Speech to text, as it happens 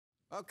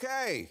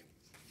Okay.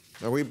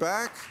 Are we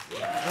back?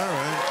 All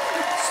right.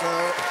 So,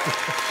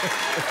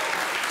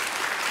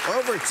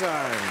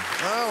 overtime.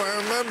 Oh, I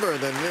remember.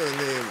 The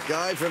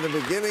guy from the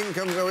beginning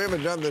comes over. We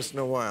haven't done this in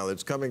a while.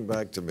 It's coming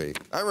back to me.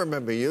 I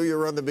remember you. You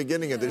were on the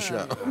beginning of the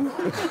show.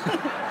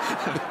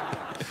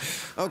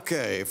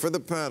 Okay, for the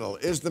panel,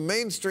 is the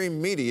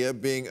mainstream media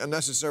being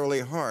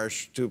unnecessarily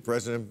harsh to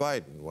President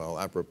Biden? Well,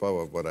 apropos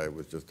of what I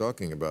was just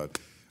talking about,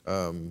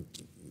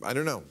 I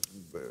don't know.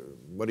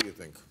 What do you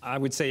think? I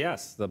would say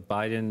yes. The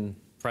Biden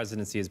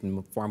presidency has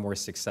been far more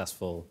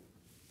successful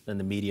than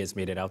the media has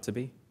made it out to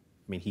be.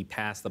 I mean, he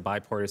passed the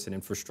bipartisan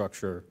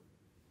infrastructure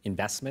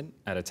investment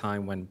at a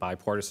time when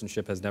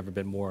bipartisanship has never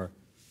been more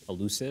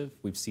elusive.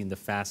 We've seen the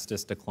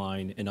fastest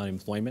decline in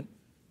unemployment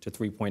to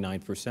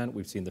 3.9%.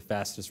 We've seen the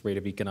fastest rate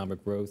of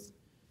economic growth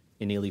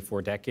in nearly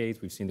 4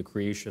 decades. We've seen the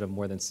creation of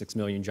more than 6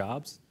 million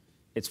jobs.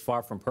 It's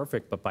far from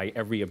perfect, but by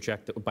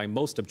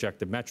most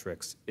objective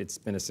metrics, it's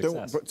been a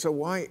success. So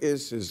why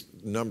is his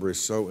numbers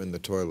so in the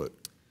toilet?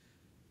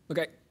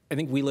 Okay, I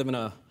think we live in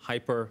a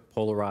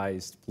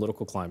hyper-polarized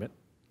political climate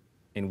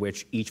in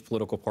which each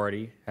political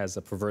party has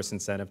a perverse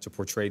incentive to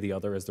portray the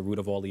other as the root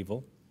of all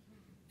evil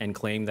and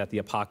claim that the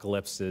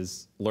apocalypse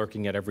is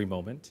lurking at every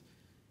moment.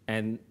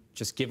 And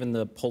just given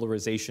the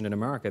polarization in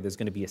America, there's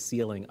going to be a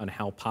ceiling on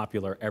how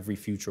popular every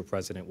future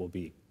president will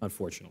be,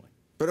 unfortunately.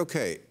 But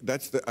okay,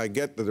 I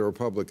get that the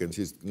Republicans,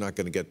 he's not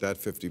going to get that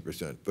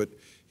 50%, but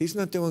he's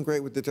not doing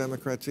great with the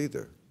Democrats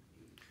either.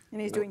 And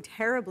he's doing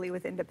terribly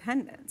with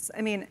independents.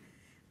 I mean,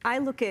 I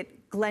look at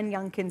Glenn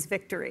Youngkin's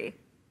victory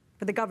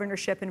for the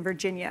governorship in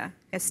Virginia,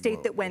 a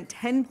state that went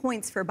 10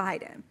 points for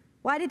Biden.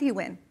 Why did he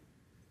win?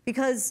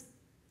 Because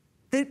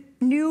the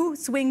new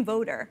swing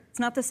voter, it's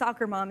not the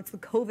soccer mom, it's the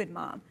COVID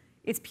mom.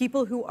 It's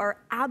people who are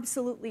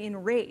absolutely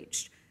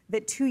enraged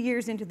that 2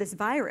 years into this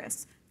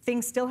virus,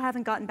 things still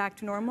haven't gotten back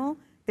to normal.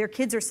 Their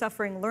kids are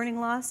suffering learning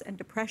loss and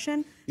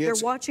depression. They're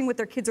watching what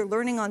their kids are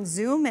learning on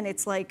Zoom, and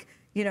it's like,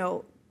 you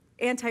know,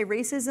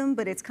 anti-racism,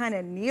 but it's kind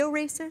of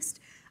neo-racist,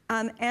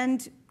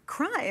 and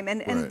crime,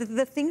 and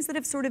the things that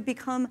have sort of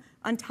become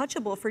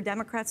untouchable for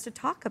Democrats to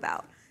talk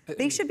about.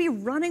 They should be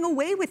running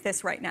away with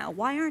this right now.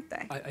 Why aren't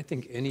they? I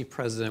think any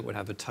president would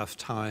have a tough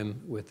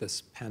time with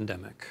this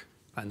pandemic.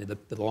 And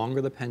the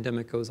longer the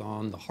pandemic goes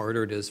on, the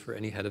harder it is for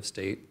any head of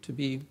state to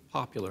be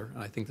popular.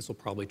 And I think this will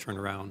probably turn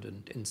around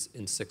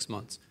in 6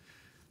 months.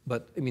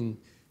 But, I mean,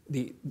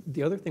 the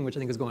other thing which I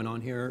think is going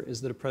on here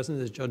is that a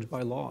president is judged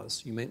by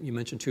laws. You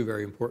mentioned 2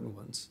 very important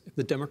ones. If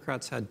the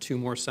Democrats had 2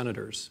 more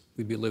senators,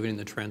 we'd be living in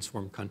a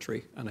transformed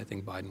country. And I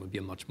think Biden would be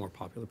a much more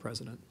popular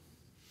president.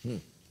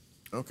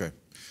 Okay.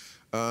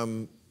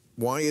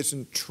 Why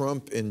isn't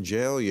Trump in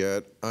jail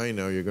yet? I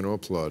know, you're going to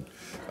applaud.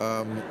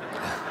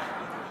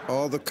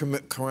 All the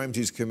crimes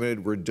he's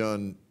committed were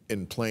done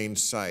in plain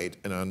sight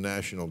and on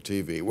national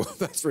TV. Well,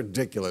 that's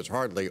ridiculous.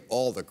 Hardly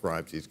all the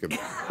crimes he's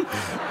committed.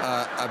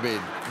 I mean,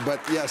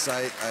 but yes,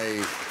 I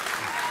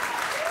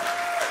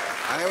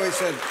always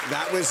said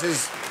that was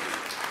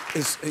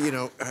his, you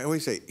know, I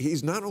always say,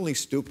 he's not only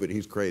stupid,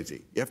 he's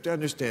crazy. You have to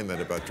understand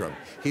that about Trump.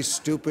 He's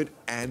stupid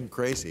and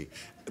crazy.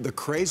 The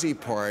crazy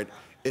part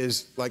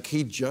is, like,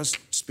 he just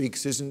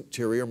speaks his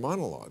interior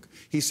monologue.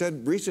 He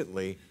said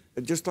recently,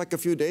 just like a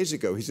few days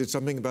ago, he said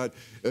something about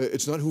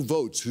it's not who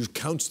votes, who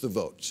counts the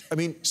votes. I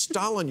mean,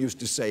 Stalin used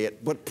to say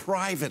it, but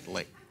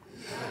privately.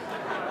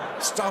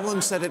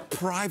 Stalin said it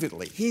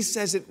privately. He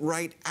says it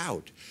right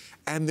out.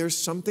 And there's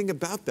something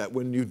about that.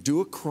 When you do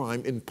a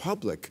crime in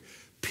public,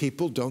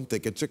 people don't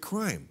think it's a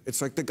crime.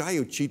 It's like the guy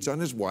who cheats on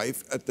his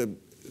wife at the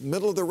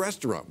middle of the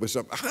restaurant with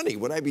some, honey,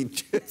 would I be,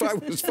 if I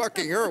was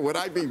fucking her, would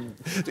I be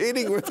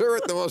eating with her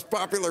at the most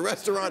popular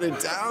restaurant in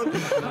town?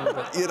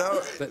 You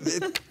know,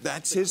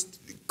 that's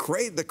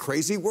the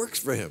crazy works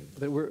for him.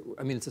 But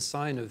I mean, it's a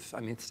sign of, I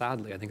mean,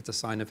 sadly, I think it's a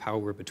sign of how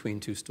we're between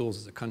 2 stools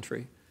as a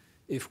country.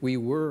 If we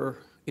were,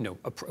 you know,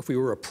 if we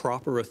were a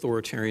proper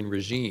authoritarian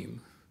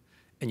regime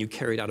and you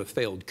carried out a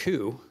failed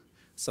coup,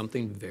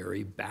 something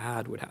very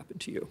bad would happen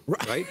to you,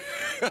 right?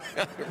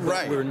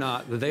 Right. We're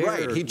not there.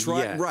 Right. He tried.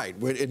 Yet. Right.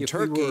 In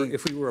Turkey,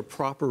 if we were a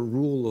proper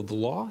rule of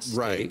law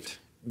state,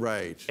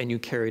 and you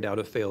carried out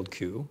a failed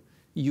coup,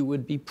 you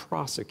would be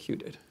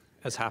prosecuted,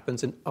 as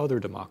happens in other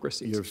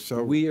democracies.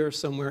 We are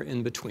somewhere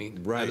in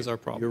between. Right. That is our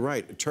problem. You're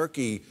right.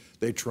 Turkey,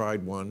 they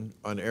tried one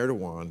on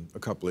Erdogan a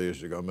couple of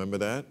years ago. Remember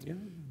that? Yeah.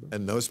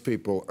 And those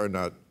people are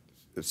not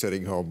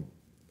sitting home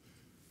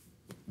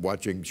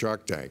watching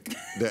Shark Tank.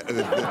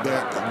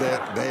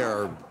 They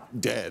are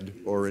dead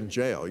or in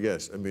jail.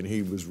 Yes, I mean,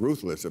 he was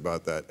ruthless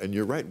about that. And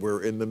you're right,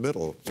 we're in the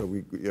middle. So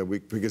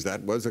because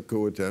that was a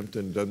coup attempt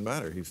and it doesn't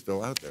matter, he's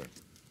still out there.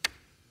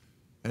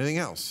 Anything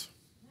else?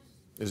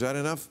 Is that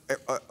enough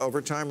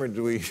overtime, or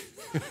do we?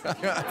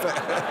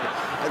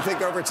 I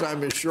think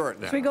overtime is short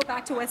now. Should we go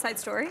back to West Side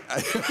Story? All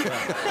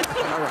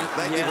right,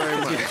 thank you very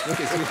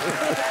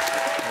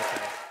much.